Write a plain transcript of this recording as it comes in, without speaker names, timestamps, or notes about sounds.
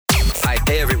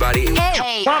Hey, everybody.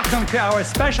 Hey. Welcome to our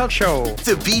special show.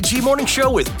 The BG Morning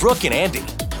Show with Brooke and Andy.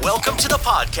 Welcome to the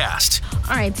podcast.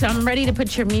 All right, so I'm ready to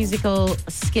put your musical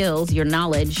skills, your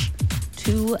knowledge,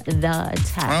 to the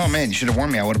test. Oh, man, you should have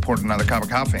warned me. I would have poured another cup of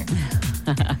coffee.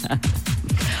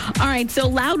 All right, so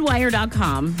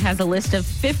Loudwire.com has a list of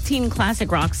 15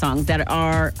 classic rock songs that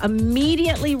are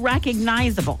immediately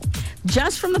recognizable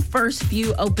just from the first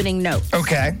few opening notes.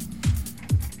 Okay.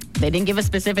 They didn't give a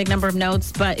specific number of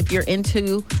notes, but if you're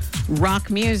into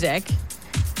rock music,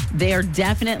 they are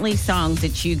definitely songs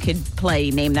that you could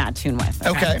play Name That Tune with.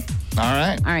 Okay. All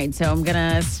right. All right, so I'm going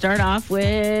to start off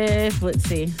with, let's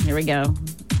see. Here we go.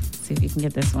 Let's see if you can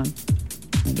get this one.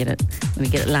 Let me get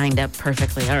it lined up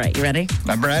perfectly. All right, you ready?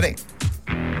 I'm ready.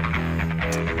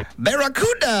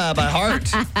 Barracuda by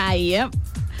Heart. Yep.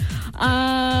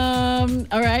 All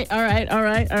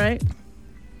right.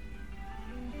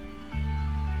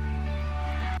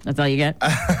 That's all you get?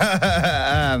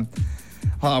 Hold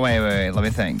on, wait. Let me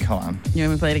think. Hold on. You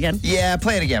want me to play it again? Yeah,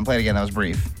 play it again. That was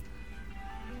brief.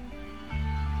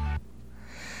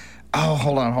 Oh,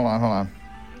 hold on.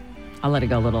 I'll let it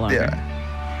go a little longer. Yeah.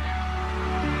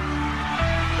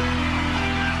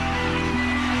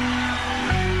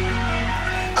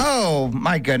 Oh,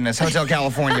 my goodness. Hotel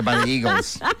California by the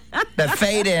Eagles. That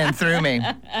fade in threw me.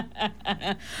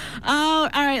 Oh,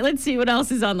 all right. Let's see what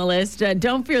else is on the list.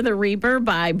 Don't Fear the Reaper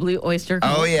by Blue Oyster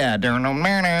Cult. Oh, yeah. What's another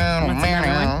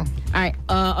one? All right.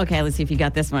 Okay, let's see if you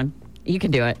got this one. You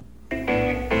can do it.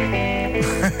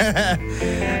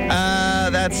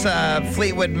 That's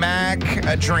Fleetwood Mac,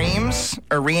 Dreams,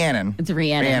 or Rhiannon. It's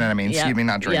Rhiannon. Rhiannon, Yep. excuse me,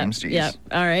 not Dreams. Yep. Jeez. Yep.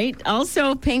 All right.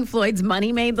 Also, Pink Floyd's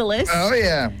Money made the list. Oh,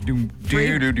 yeah.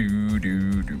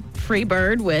 Free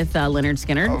Bird with Leonard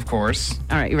Skinner. Of course.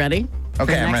 All right, you ready? Okay, For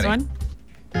the I'm next ready. one?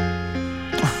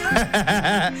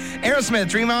 Aerosmith,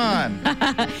 Dream On.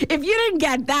 If you didn't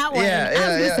get that one, I was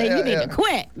going to say you need to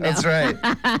quit. No. That's right.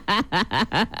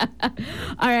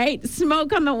 All right,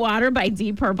 Smoke on the Water by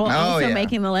Deep Purple also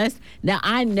making the list. Now,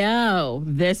 I know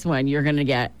this one you're going to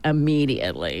get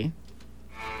immediately.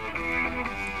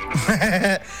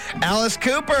 Alice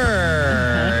Cooper.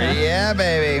 Yeah,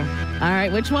 baby. All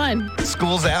right, which one?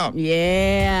 School's Out.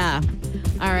 Yeah.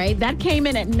 All right, that came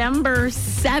in at number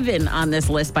 7 on this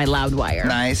list by Loudwire.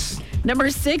 Nice. Number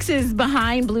 6 is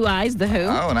Behind Blue Eyes, The Who.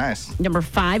 Oh, nice. Number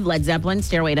 5, Led Zeppelin,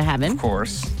 Stairway to Heaven. Of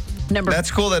course. That's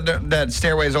cool that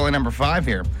Stairway is only number 5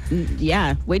 here.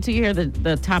 Yeah, wait till you hear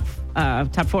the top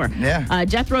 4. Yeah.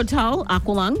 Jethro Tull,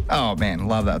 Aqualung. Oh, man,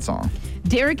 love that song.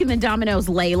 Derek and the Dominoes,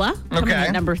 Layla, coming in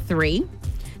at number 3.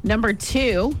 Number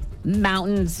 2,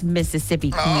 Mountains,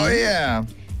 Mississippi Queen. Oh, yeah.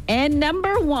 And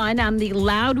number 1 on the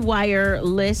Loudwire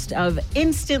list of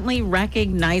instantly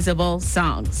recognizable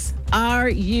songs. Are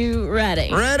you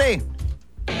ready? Ready.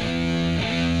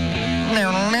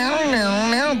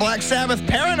 Black Sabbath,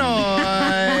 Paranoid.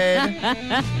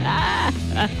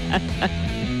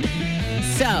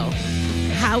 So,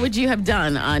 how would you have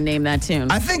done on Name That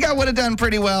Tune? I think I would have done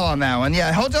pretty well on that one.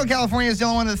 Yeah, Hotel California is the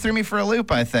only one that threw me for a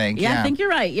loop, I think. Yeah, I think you're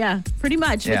right. Yeah, pretty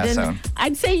much. Yeah,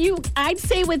 I'd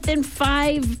say within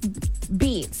 5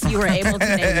 beats, you were able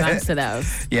to name most of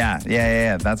those.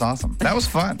 Yeah. That's awesome. That was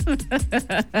fun.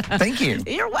 Thank you.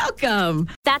 You're welcome.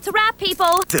 That's a wrap,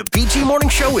 people. The BG Morning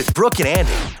Show with Brooke and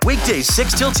Andy. Weekdays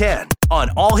 6 till 10 on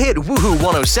All Hit Woohoo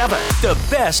 107. The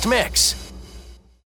best mix.